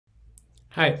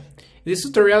Hi, in this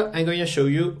tutorial I'm going to show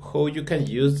you how you can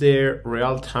use the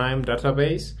real-time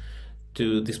database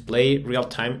to display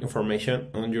real-time information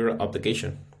on your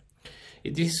application.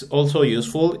 It is also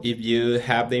useful if you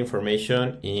have the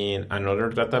information in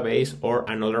another database or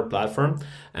another platform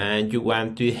and you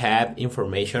want to have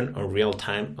information on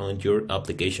real-time on your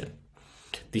application.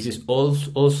 This is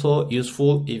also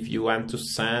useful if you want to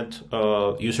send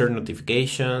user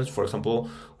notifications, for example,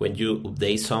 when you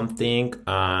update something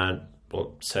and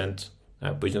send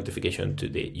a push notification to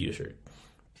the user.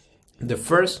 The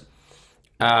first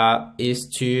is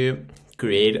to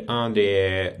create on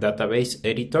the database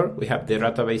editor. We have the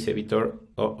database editor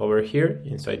over here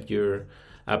inside your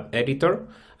app editor.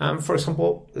 For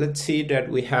example, let's see that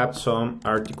we have some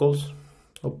articles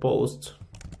or posts.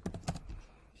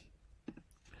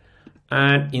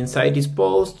 And inside this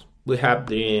post, we have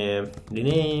the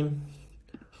name,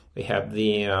 we have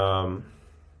the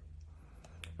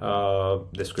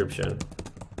description,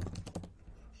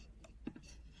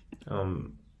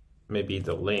 maybe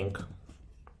the link.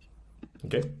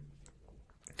 Okay,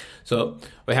 so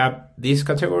we have this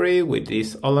category with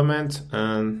this element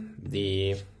and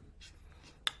the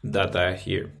data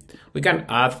here. We can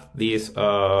add this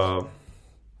data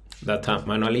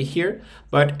manually here,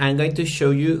 but I'm going to show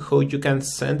you how you can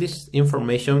send this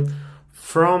information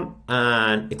from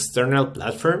an external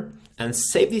platform and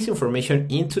save this information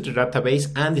into the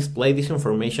database and display this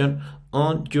information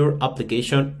on your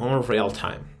application on real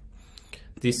time.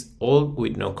 This all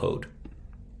with no code.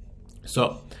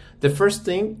 So the first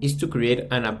thing is to create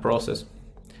an app process.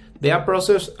 The app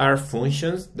process are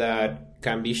functions that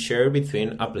can be shared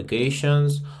between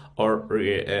applications or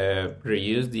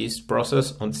reuse this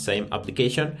process on the same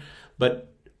application,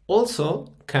 but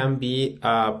also can be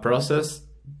a process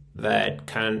that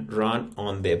can run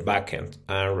on the backend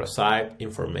and receive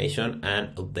information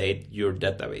and update your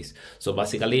database. So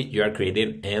basically you are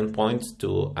creating endpoints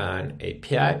to an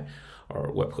API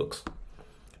or webhooks.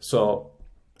 So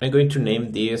I'm going to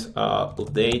name this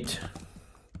update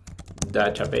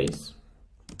database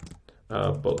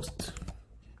post.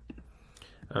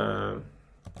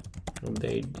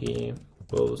 Update the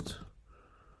post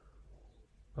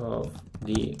of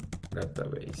the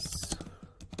database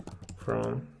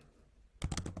from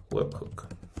webhook.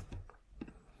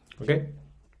 Okay,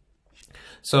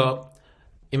 so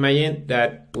imagine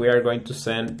that we are going to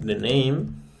send the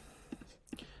name,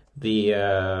 the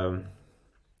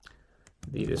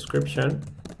description,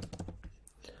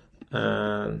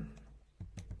 and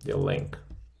the link.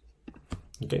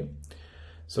 Okay,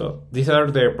 so these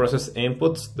are the process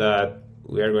inputs that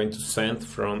we are going to send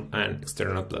from an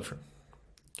external platform.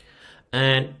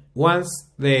 And once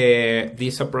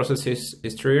this process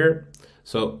is triggered,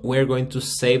 so we're going to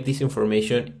save this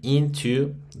information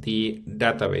into the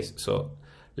database. So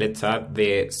let's add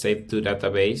the save to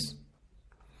database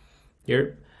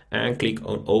here and click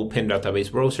on open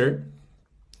database browser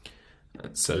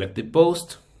and select the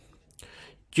post.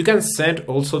 You can send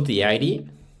also the ID.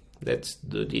 Let's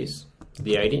do this.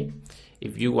 The ID.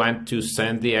 If you want to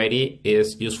send the ID,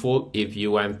 is useful if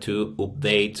you want to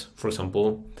update, for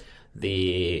example,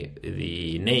 the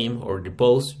name or the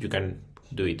post, you can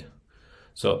do it.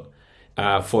 So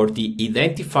for the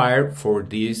identifier for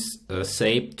this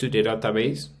save to the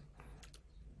database,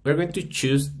 we're going to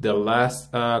choose the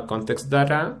last context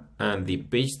data and the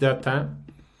page data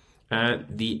and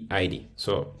the ID.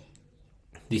 So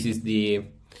this is the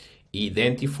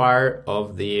identifier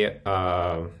of the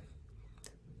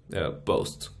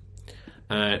post,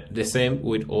 and the same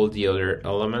with all the other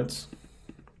elements,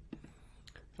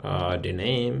 the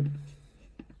name,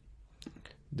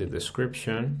 the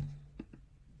description,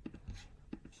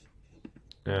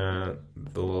 and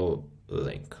the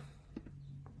link.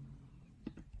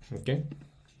 Okay,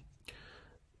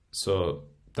 so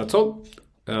that's all.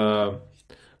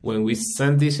 When we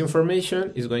send this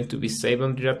information, it's going to be saved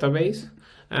on the database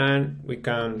and we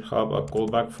can have a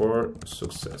callback for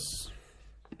success.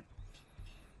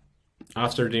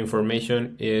 After the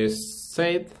information is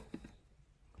saved,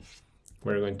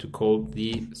 we're going to call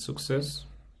the success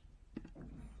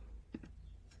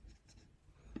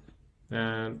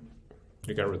and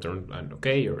you can return an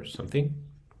OK or something.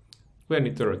 We don't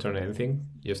need to return anything,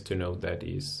 just to know that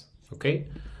is OK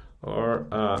or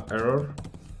error.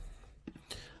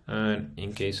 And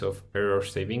in case of error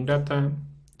saving data,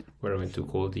 we're going to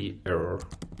call the error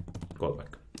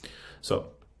callback. So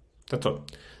that's all.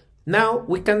 Now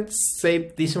we can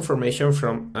save this information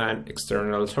from an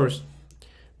external source.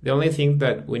 The only thing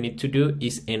that we need to do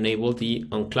is enable the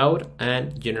onCloud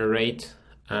and generate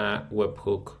a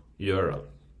webhook URL.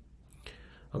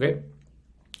 Okay,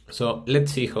 so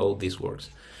let's see how this works.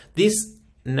 This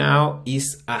now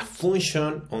is a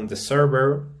function on the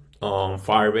server on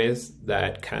Firebase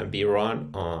that can be run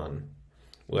on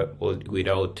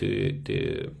without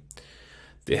to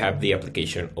have the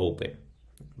application open.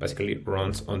 Basically it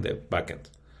runs on the backend.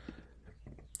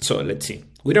 So let's see,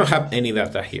 we don't have any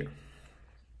data here.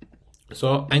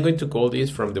 So I'm going to call this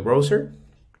from the browser.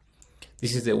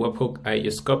 This is the webhook I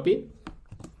just copied.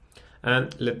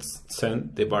 And let's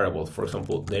send the variable, for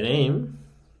example, the name.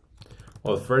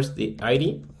 Well, first the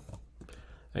ID.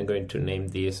 I'm going to name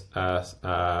this as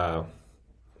 1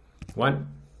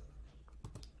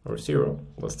 or 0.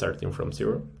 Well, starting from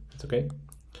 0, it's okay.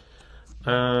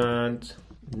 And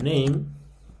name,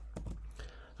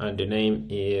 and the name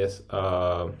is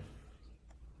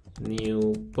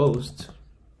new post.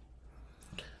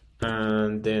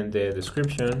 And then the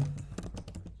description,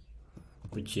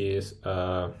 which is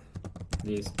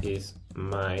this is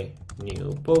my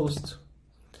new post.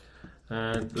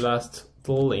 And last,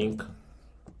 the link,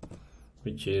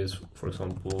 which is, for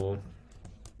example,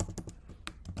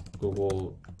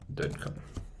 google.com.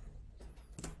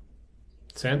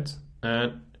 Send,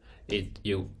 and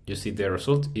you see the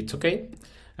result, it's okay.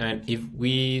 And if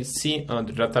we see on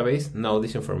the database, now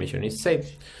this information is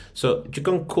saved. So you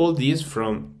can call this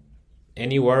from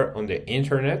anywhere on the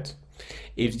internet.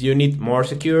 If you need more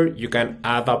secure, you can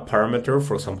add a parameter,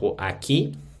 for example, a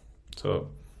key. So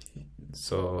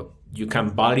you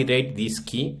can validate this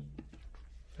key.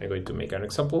 I'm going to make an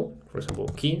example, for example,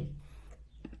 key.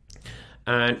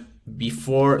 And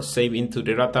before saving to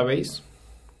the database,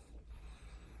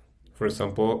 for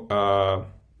example,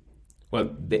 well,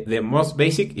 the most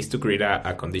basic is to create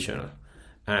a conditional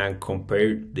and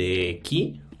compare the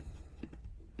key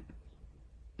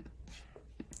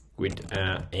with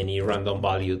any random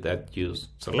value that you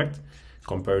select.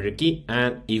 Compare the key,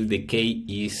 and if the key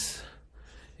is,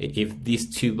 if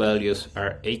these two values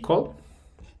are equal,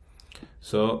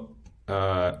 so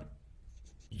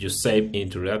you save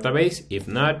into the database. If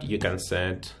not, you can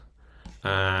send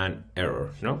an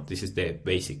error. No, this is the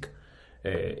basic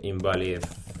invalid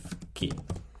key.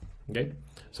 Okay,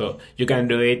 so you can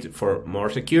do it for more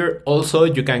secure. Also,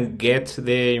 you can get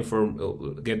the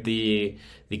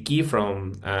key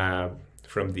from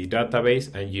the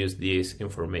database and use this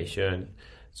information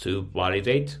to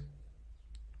validate.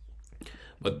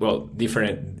 But well,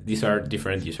 these are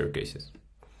different user cases.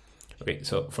 Okay,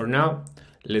 so for now,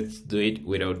 let's do it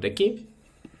without the key.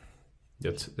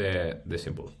 That's the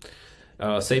simple.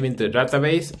 Saving the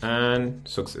database and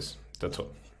success. That's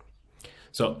all.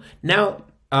 So now,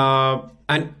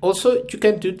 and also you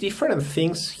can do different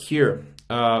things here.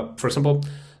 For example,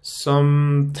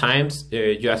 sometimes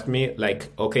you ask me like,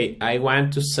 okay, I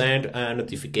want to send a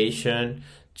notification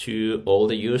to all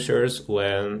the users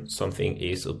when something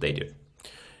is updated.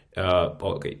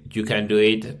 Okay, you can do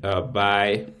it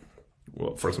by,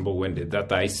 well, for example, when the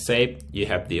data is saved, you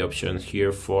have the option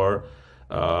here for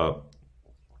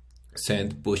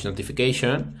send push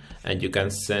notification, and you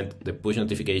can send the push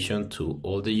notification to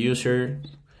all the users.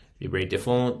 Vibrate the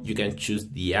phone. You can choose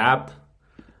the app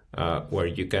where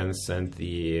you can send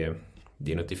the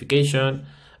notification,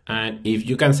 and if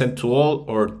you can send to all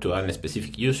or to a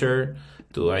specific user,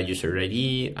 to a user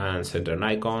ID and send an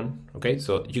icon. Okay,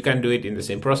 so you can do it in the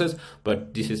same process,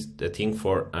 but this is the thing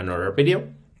for another video.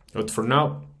 But for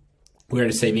now, we are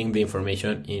saving the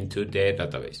information into the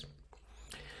database.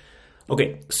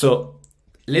 Okay, so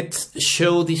let's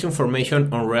show this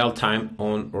information on real time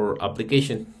on our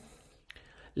application.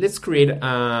 Let's create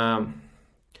a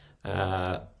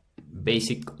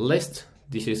basic list.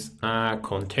 This is a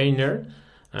container,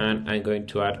 and I'm going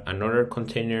to add another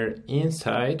container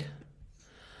inside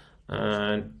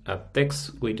and a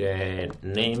text with a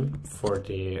name for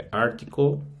the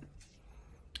article,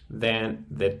 then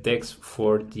the text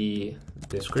for the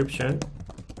description,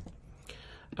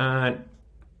 and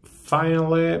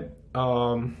finally,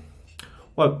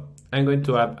 well, I'm going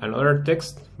to add another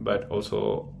text, but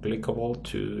also clickable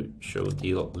to show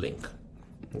the link.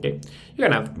 Okay, you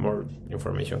can have more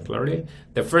information clearly.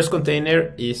 The first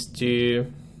container is to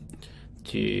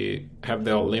have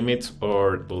the limits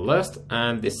or the list,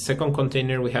 and the second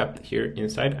container we have here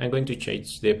inside, I'm going to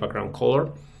change the background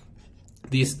color.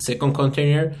 This second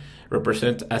container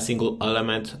represents a single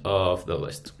element of the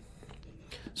list.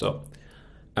 So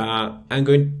I'm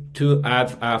going to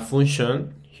add a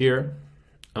function here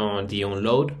on the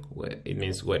onload. It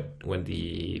means when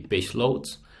the page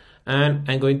loads, and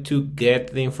I'm going to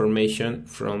get the information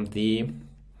from the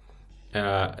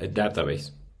database.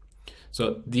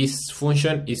 So this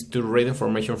function is to read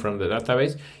information from the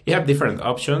database. You have different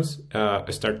options: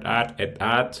 start at,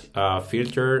 add,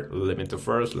 filter, limit to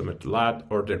first, limit to last,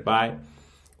 order by.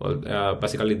 well,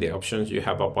 basically the options you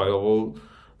have available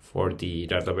for the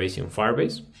database in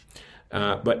Firebase.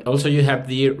 But also you have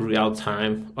the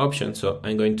real-time option. So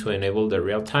I'm going to enable the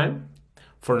real-time.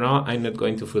 For now, I'm not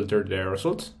going to filter the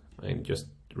results. I'm just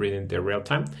reading the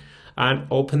real-time. And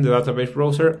open the database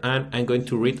browser, and I'm going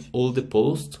to read all the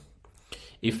posts.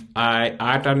 If I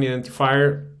add an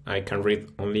identifier, I can read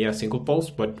only a single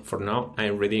post, but for now,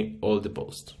 I'm reading all the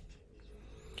posts.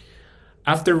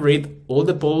 After read all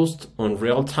the posts on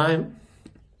real time,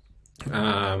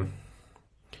 I'm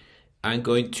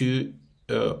going to,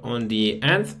 on the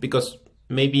end, because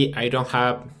maybe I don't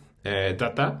have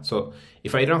data. So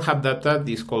if I don't have data,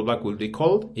 this callback will be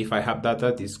called. If I have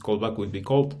data, this callback will be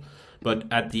called. But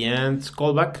at the end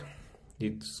callback,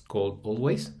 it's called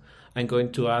always. I'm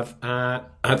going to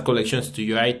add collections to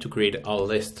UI to create a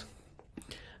list.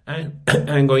 And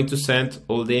I'm going to send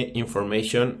all the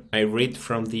information I read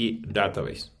from the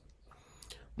database.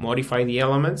 Modify the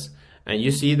elements, and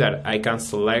you see that I can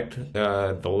select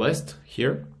the list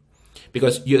here,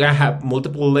 because you can have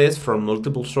multiple lists from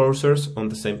multiple sources on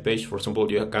the same page. For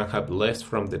example, you can have lists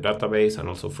from the database and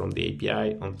also from the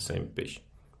API on the same page.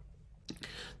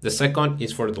 The second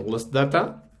is for the list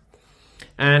data.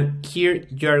 And here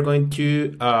you are going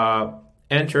to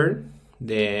enter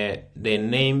the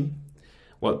name.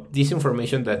 Well, this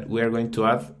information that we are going to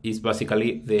add is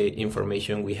basically the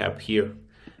information we have here.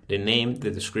 The name,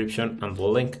 the description, and the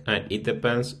link. And it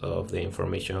depends of the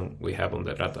information we have on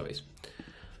the database.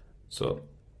 So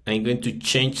I'm going to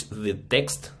change the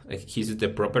text. This is the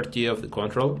property of the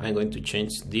control. I'm going to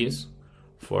change this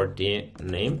for the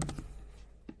name.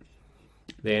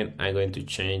 Then I'm going to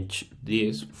change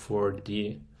this for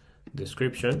the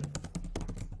description.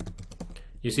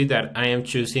 You see that I am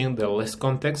choosing the list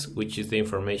context, which is the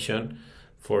information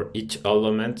for each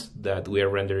element that we are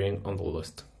rendering on the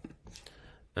list.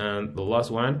 And the last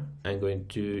one, I'm going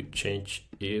to change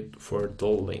it for the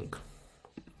link.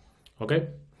 Okay.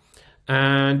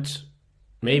 And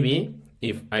maybe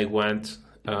if I want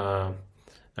an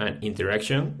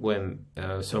interaction when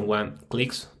someone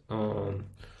clicks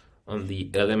on the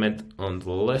element on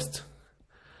the list,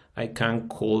 I can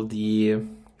call the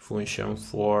function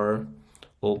for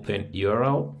open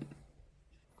URL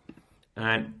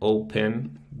and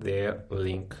open the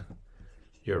link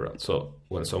URL. So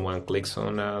when someone clicks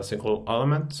on a single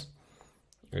element,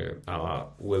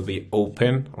 will be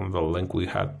open on the link we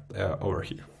had over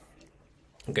here.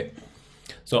 Okay,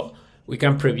 so we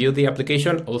can preview the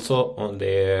application also on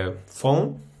the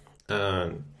phone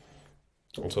and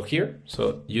also here.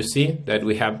 So you see that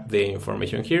we have the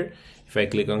information here. If I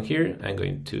click on here, I'm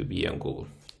going to be on Google.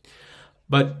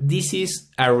 But this is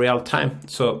a real time.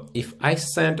 So if I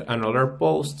send another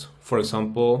post, for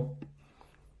example,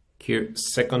 here,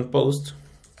 second post,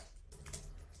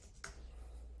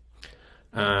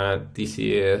 this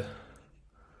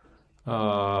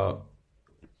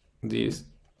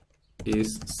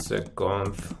is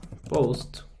second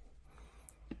post,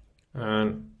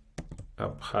 and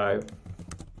Apphive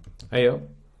IO,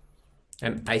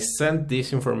 and I send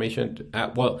this information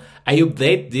to, well, I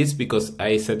update this because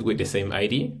I set with the same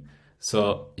ID.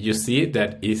 So you see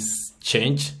that is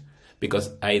changed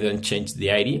because I don't change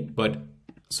the ID, but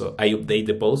so I update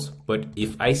the post. But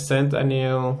if I send a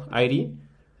new ID,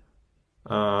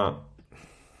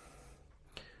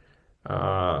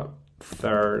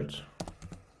 third,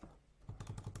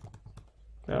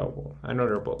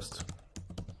 another post,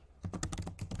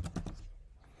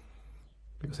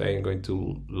 because I'm going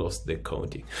to lose the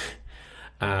counting.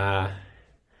 Other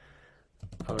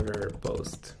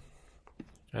post,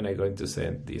 and I'm going to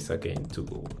send this again to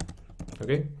Google.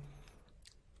 Okay,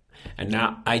 and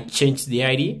now I change the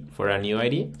ID for a new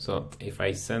ID. So if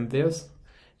I send this,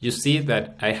 you see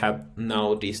that I have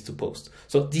now these two posts.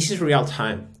 So this is real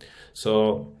time.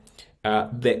 So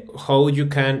how you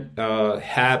can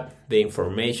have the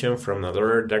information from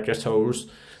another data source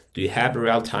to have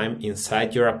real time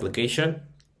inside your application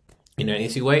in an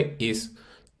easy way is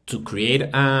to create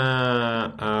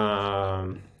a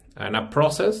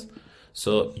process,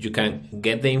 so you can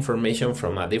get the information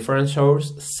from a different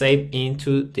source, save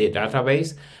into the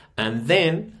database, and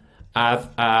then add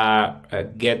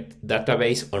get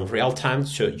database on real time,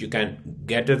 so you can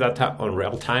get the data on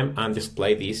real time and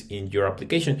display this in your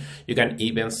application. You can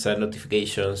even send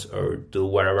notifications or do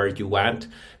whatever you want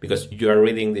because you are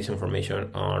reading this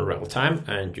information on real time,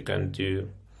 and you can do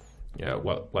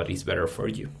what is better for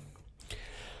you.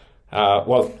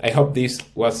 Well, I hope this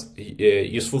was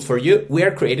useful for you. We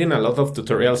are creating a lot of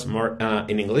tutorials more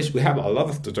in English. We have a lot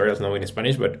of tutorials now in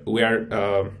Spanish, but we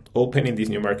are opening this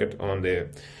new market on the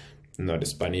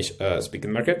Spanish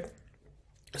speaking market.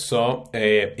 So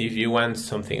if you want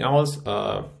something else,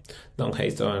 don't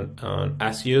hesitate on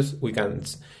ask us.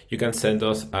 You can send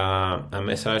us a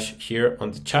message here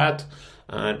on the chat,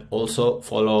 and also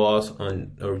follow us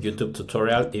on our YouTube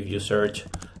tutorial. If you search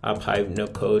Apphive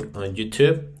NoCode on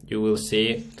YouTube, you will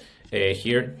see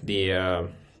here the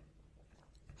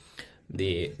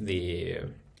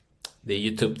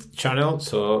YouTube channel.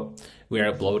 So we are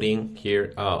uploading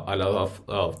here a lot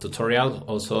of tutorials.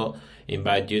 Also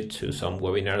invite you to some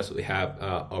webinars we have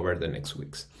over the next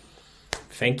weeks.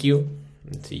 Thank you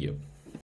and see you.